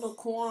me a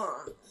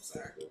unicorn? I'm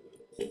sorry.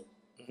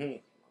 Mm-hmm.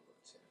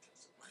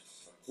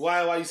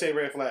 Why you say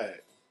red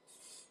flag?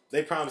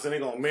 They promise that they're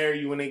going to marry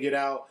you when they get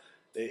out.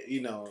 They,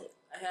 you know.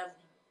 I have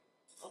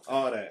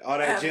Okay. All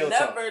that jail I've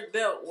talk. never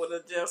dealt with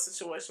a jail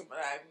situation, but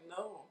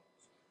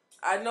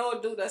I know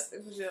a dude that's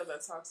in jail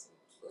that talks.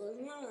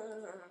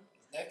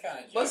 That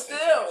kind of. But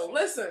still,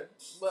 listen.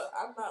 But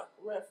I'm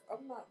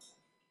not.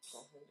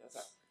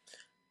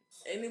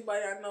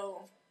 Anybody I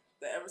know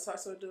that ever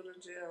talks to a dude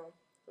in jail,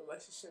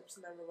 relationships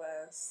never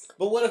last.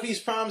 But what if he's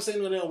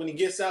promising them when he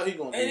gets out, he's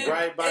gonna be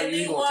right by you?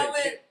 He gonna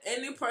take care.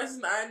 Any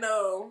person I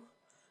know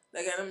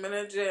that got him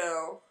in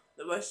jail,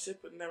 the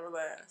relationship would never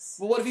last.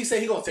 But what if he say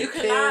he gonna take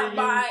care of you? You cannot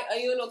buy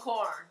a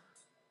unicorn.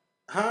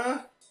 Huh?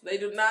 They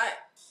do not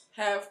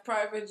have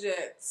private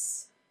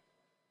jets.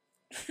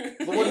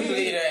 But what if you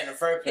leave that in the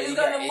first place? He's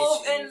gonna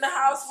move in the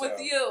house with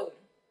you.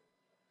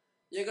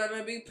 You're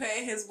gonna be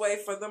paying his way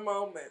for the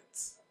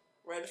moment.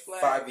 Red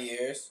flag. 5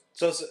 years.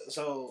 So.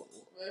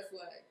 Red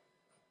flag.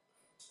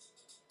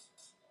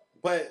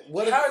 But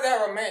what if? How is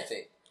that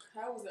romantic?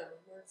 How is that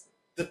romantic?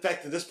 The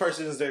fact that this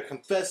person is there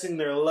confessing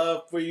their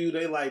love for you,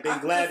 they glad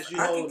that you hold it down.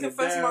 I can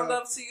confess my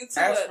love to you too.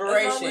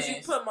 Aspirations. As long as you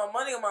put my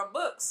money on my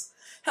books.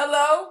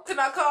 Hello, can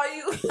I call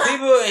you?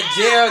 People in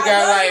jail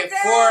got like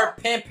 4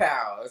 pen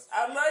pals,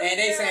 and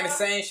they girl. saying the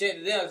same shit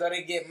to them, so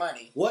they get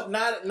money. What?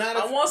 Not if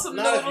noodles.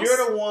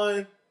 you're the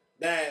one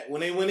that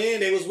when they went in,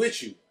 they was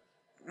with you.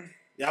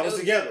 Y'all was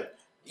together.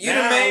 You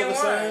the main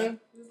one.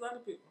 There's a lot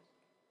of people.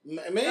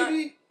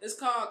 Maybe it's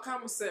called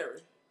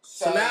commissary.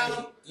 So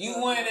now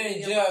you went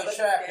in jail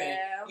trapping.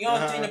 You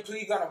don't think the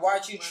police gonna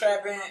watch you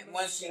trapping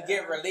once you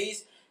get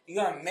released? You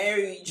gonna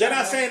marry each other? They're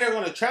not saying they're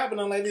gonna trap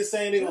them like they're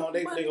saying they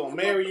gonna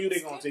marry you.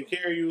 They're gonna take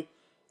care of you.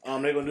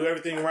 They're gonna do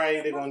everything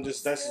right. They're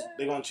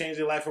gonna change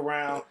their life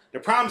around.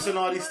 They're promising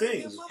all these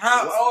things.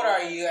 How old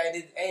are you at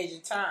this age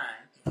of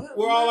time?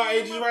 We're all our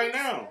ages right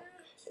now.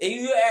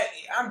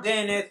 I'm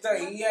down there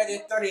 30. You at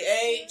this 30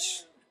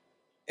 age,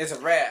 it's a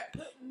wrap.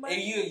 If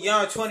you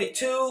young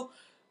 22,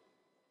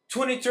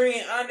 23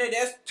 and under,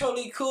 that's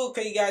totally cool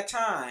because you got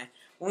time.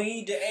 When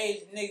you the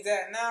age niggas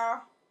at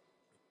now,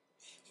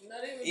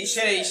 you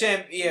shouldn't.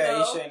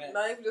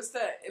 Not even just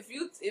that. If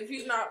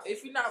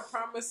you're not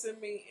promising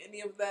me any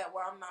of that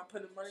while I'm not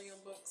putting money in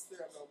books, then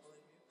I don't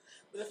believe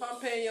you. But if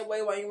I'm paying your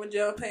way while you in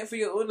jail, paying for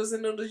your oodles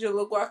and noodles, your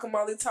little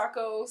guacamole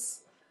tacos,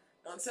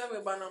 don't tell me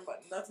about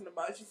nothing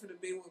about you for to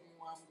be with me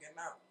while I'm getting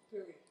out.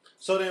 Period.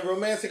 So then,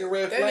 romantic and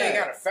red flag. That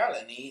nigga got a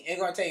felony. It's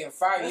gonna take him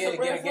 5 years to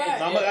get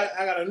against.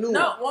 I got a new one.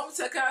 No,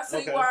 can I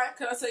tell you why?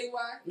 Can I tell you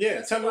why?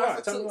 Yeah, tell me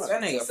why.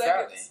 That nigga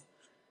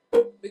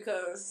felony.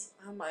 Because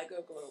I might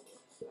go global.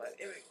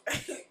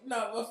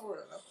 No, but for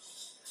real though.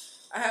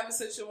 I have a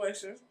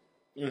situation.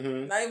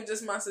 Mm-hmm. Not even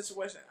just my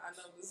situation. I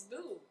know this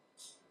dude.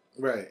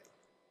 Right.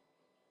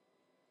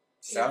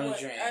 Selling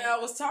dreams. And I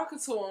was talking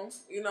to him,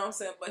 you know what I'm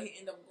saying, but he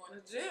ended up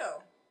going to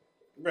jail.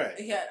 Right.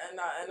 He had, and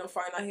I ended up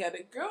finding out he had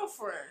a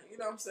girlfriend. You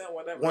know what I'm saying?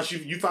 Whatever. Once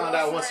you found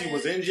out once he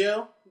was in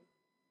jail?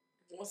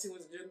 Once he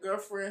was your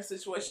girlfriend,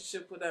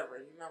 situationship, whatever.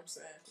 You know what I'm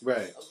saying?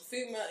 Right. A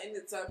female in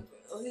the type,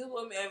 he was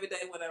with me every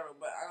day, whatever,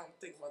 but I don't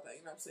think about that.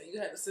 You know what I'm saying? You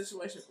had a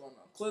situation going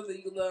on.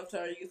 Clearly, you loved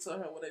her. You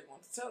told her what they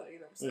wanted to tell her. You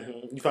know what I'm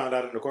saying? Mm-hmm. You found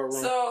out in the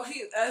courtroom? So,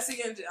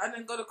 I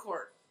didn't go to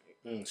court.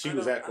 She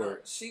was at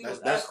court. She was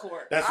at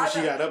court. That's when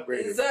she got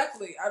upgraded.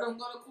 Exactly. I don't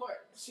go to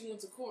court. She went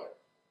to court.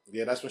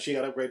 Yeah, that's when she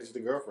got upgraded to the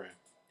girlfriend.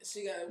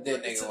 She got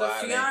upgraded to the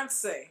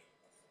fiance.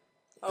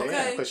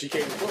 Okay, because she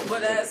came to court.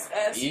 But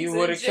as you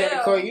would have kept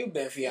the court, you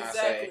been fiance.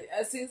 Exactly.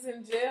 As he's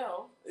in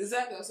jail,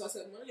 exactly. That's what I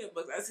said a million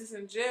bucks. As he's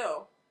in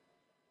jail,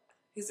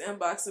 he's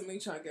inboxing me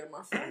trying to get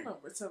my phone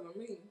number, telling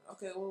me,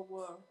 okay,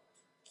 well.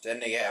 That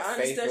nigga have I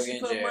understand Facebook she in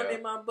put jail. money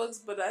in my books,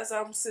 but as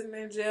I'm sitting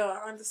in jail,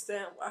 I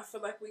understand. I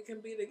feel like we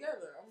can be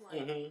together. I'm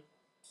like,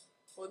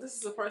 well, this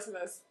is a person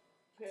that's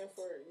paying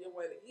for your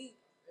way to eat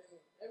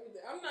and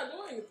everything. I'm not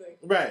doing anything.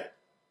 Right.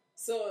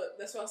 So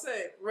that's what I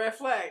said. Red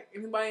flag.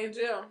 Anybody in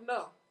jail?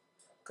 No.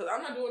 Because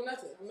I'm not doing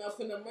nothing. I'm not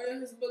putting no money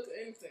in his book or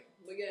anything.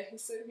 But yeah,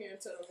 he's sitting here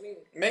and telling me.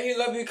 Maybe you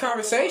love your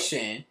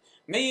conversation.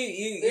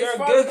 Maybe you're a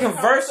good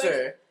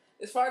converser.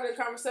 It's part of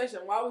the conversation.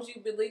 Why would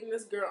you be leading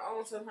this girl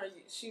on telling her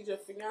she's your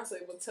fiance,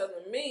 but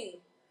telling me,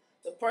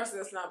 the person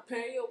that's not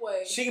paying your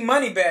way? She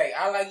money bag.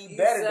 I like you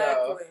better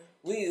though.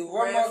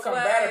 We're more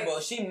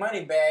compatible. She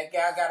money bag.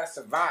 I gotta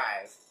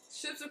survive.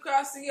 Ships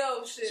across the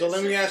ocean. So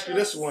let me ask you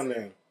this one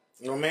then.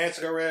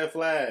 Romantic or red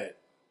flag?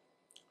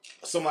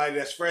 Somebody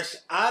that's fresh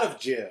out of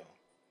jail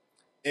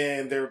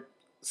and they're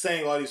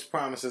saying all these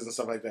promises and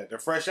stuff like that. They're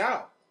fresh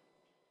out.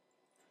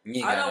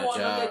 I don't want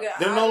no nigga.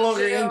 They're no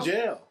longer in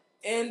jail.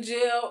 In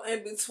jail,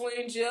 in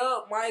between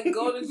jail, might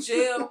go to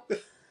jail.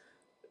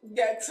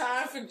 Got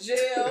time for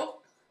jail.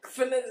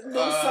 Finna do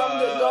something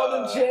to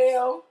go to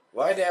jail.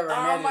 Whatever.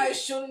 I might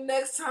shoot him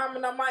next time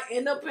and I might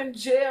end up in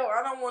jail.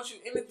 I don't want you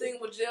anything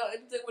with jail.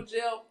 Anything with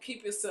jail,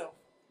 keep yourself.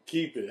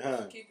 Keep it,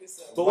 huh? Keep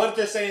yourself. But what if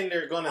they're saying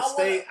they're going to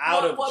stay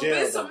out of jail?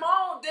 Well,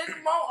 Simone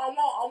didn't want.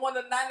 I want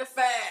a 9 to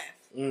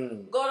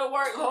 5. Go to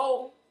work,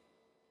 hoe.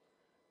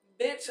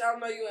 Bitch, I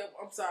know you.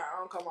 I'm sorry, I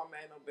don't call my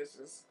man no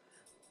bitches.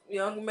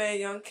 Young man,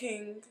 young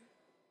king.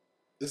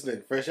 This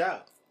nigga fresh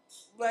out.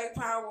 Black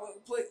power.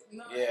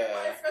 No, nobody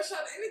fresh out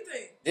of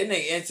anything. Then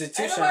they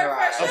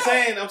institutionalized. I'm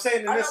saying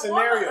in this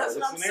scenario. That's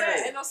what I'm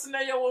saying. Ain't no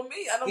scenario with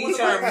me. I don't want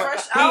to turned be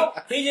fresh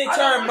out. He just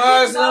turned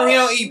Muslim. He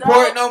don't eat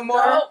pork no more.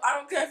 No, I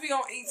don't care if he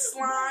don't eat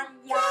slime,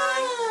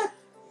 wine.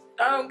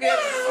 I don't get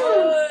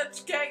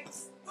fudge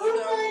cakes. Come on.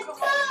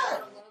 I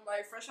don't want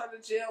nobody fresh out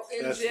of jail,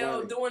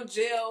 jail, doing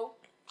jail.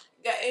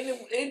 Got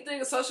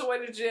anything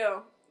associated with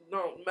jail.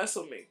 Don't mess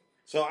with me.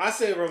 So I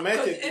say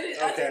romantic.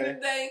 At the end of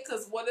the day,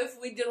 because what if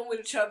we dealing with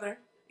each other?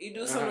 You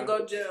do something to go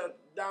to jail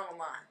down the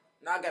line.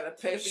 Now I gotta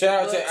pay for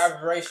Shout your out to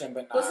Aberration,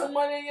 but put some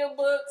money in your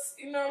books.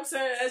 You know what I'm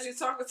saying? As you're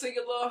talking to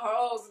your little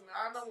hoes, and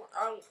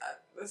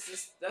that's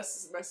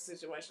just a messy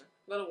situation.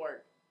 Go to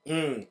work.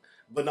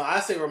 But no, I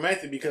say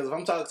romantic because if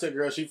I'm talking to a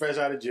girl, she fresh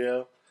out of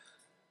jail.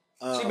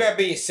 She better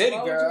be a city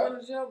why girl. Would you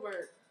go to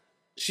jailbird?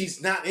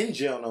 She's not in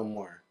jail no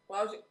more.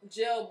 Why would you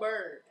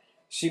jailbird?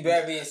 She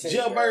better be a city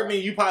girl. Jailbird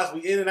means you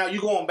possibly in and out.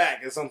 You going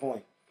back at some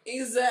point.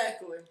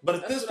 Exactly. But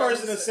if this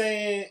person is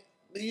saying,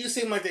 you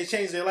seem like they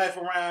changed their life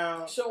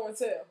around. Show and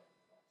tell.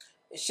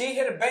 If she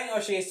hit a bank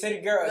or she a city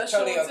girl, it's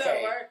totally show and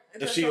okay. tell, right?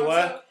 If she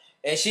what?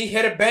 If she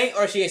hit a bank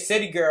or she a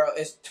city girl,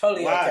 it's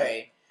totally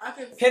okay.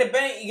 Hit a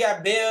bank, you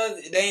got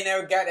bills. They ain't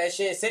never got that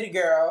shit. City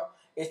girl,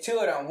 it's two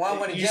of them. One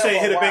with a You say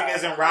hit a bank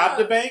as in rob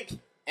the bank?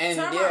 And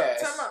Time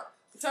out.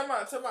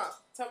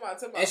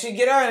 And she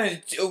get out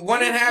in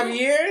 1.5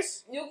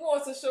 years? You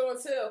going to show and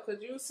tell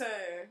because you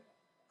saying,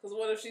 because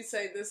what if she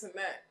say this and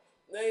that?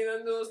 They ain't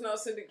gonna do is no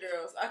city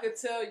girls. I could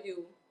tell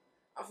you,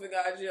 I'm finna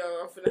go to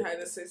jail. I'm finna have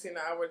this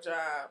 16-hour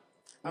job.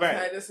 I'm finna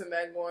have this and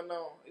that going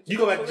on. You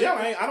go back to jail.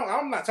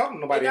 I'm not talking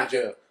to nobody in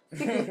jail.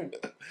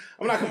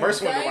 I'm not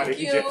conversing with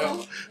nobody in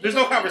jail. There's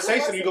no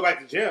conversation when you go back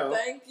to jail.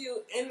 Thank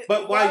you.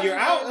 But while you're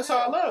out, that's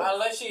all love.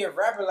 Unless she a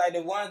rapper like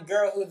the one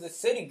girl who's a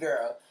city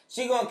girl.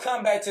 She gonna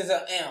come back to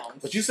the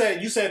M's. But you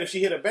said if she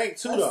hit a bank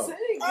too though.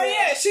 Oh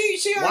yeah,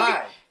 she.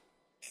 Why?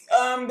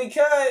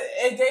 Because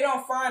if they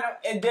don't find them,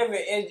 it's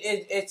different.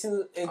 It's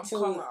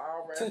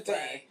two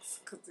things.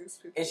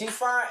 If she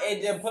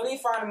if the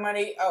police find the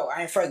money,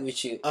 I ain't fucking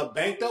with you. A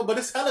bank though, but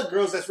it's hella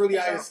girls that's really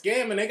out here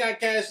scamming. They got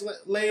cash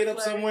laid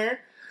up somewhere,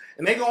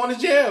 and they going to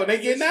jail. And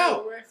they getting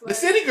out. The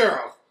city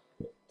girl.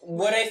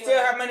 Will they still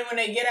have money when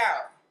they get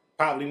out?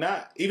 Probably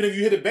not. Even if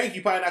you hit a bank,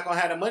 you probably not gonna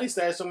have the money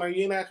stashed somewhere.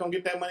 You're not gonna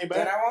get that money back.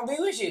 Then I won't be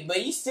with you.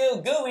 But you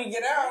still good when you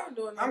get out. I'm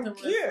good.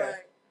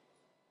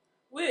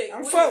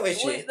 I'm fuck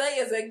with you. They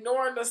is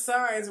ignoring the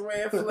signs,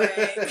 red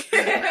flag.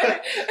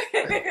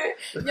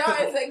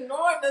 Y'all is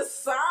ignoring the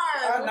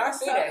signs. I'm not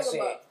see that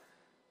shit.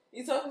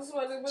 You talking to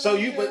somebody that's been so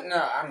in you, jail? but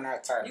no, I'm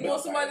not talking. You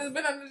want somebody that's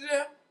been in the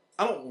jail?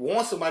 I don't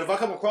want somebody. If I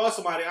come across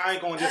somebody, I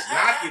ain't gonna just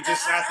knock it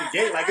just out the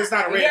gate. Like it's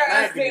not a red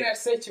flag. Yeah, that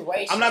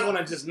situation. I'm not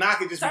gonna just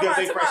knock it just because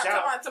they fresh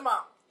out. Come on.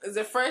 Is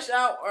it fresh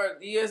out or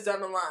years down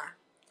the line?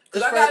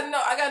 Because I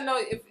gotta know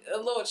if a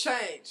little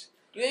change.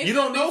 You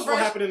don't know what's gonna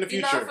happen in the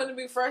future. You're not finna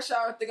be fresh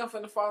out. I think I'm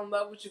finna fall in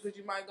love with you because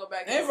you might go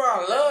back. Ain't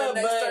fall in love,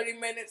 the next but 30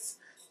 minutes,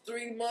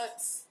 3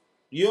 months.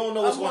 You don't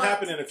know what's gonna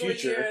happen in the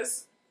future.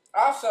 Years.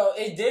 Also,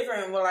 it's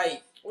different. But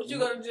like, what you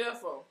go to jail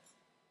for?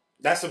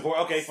 That's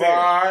important. Okay,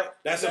 fraud. Fair.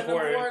 That's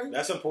important.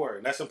 That's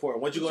important. That's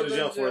important. What you go to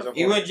jail for is important.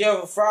 You went to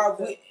jail for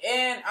fraud,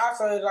 and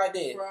also it's like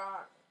this.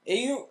 Fraud.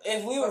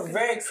 If we were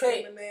very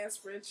quick,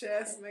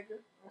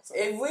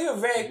 if we were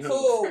very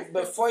cool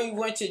before you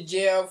went to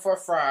jail for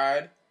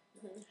fraud,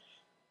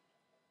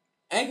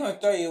 I ain't gonna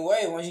throw you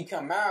away once you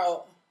come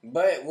out.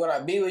 But would I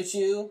be with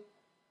you?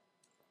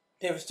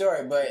 Different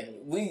story.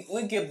 But we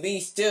could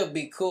still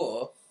be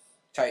cool,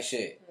 type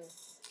shit.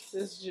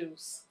 This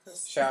juice.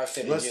 Shout out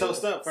to the Let's juice.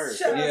 toast up first.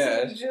 Shout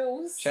out to the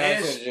juice. Shout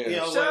out to the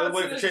juice.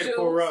 Wait for Trey to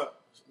pour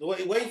up.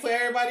 Wait for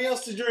everybody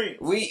else to drink.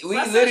 We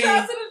literally.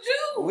 Shout out to the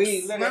juice.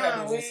 We literally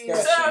had a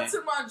discussion. Shout out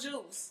to my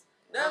juice.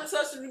 That's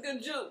such a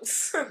good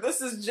juice.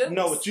 This is juice.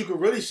 No, what you could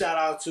really shout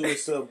out to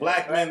is the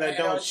black men that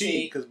don't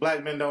cheat, because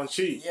black men don't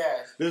cheat.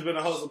 Yes. This has been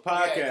a Wholesome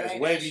Podcast.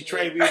 Wavy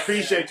Trey, we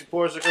appreciate you,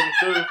 Porsha, coming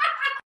through.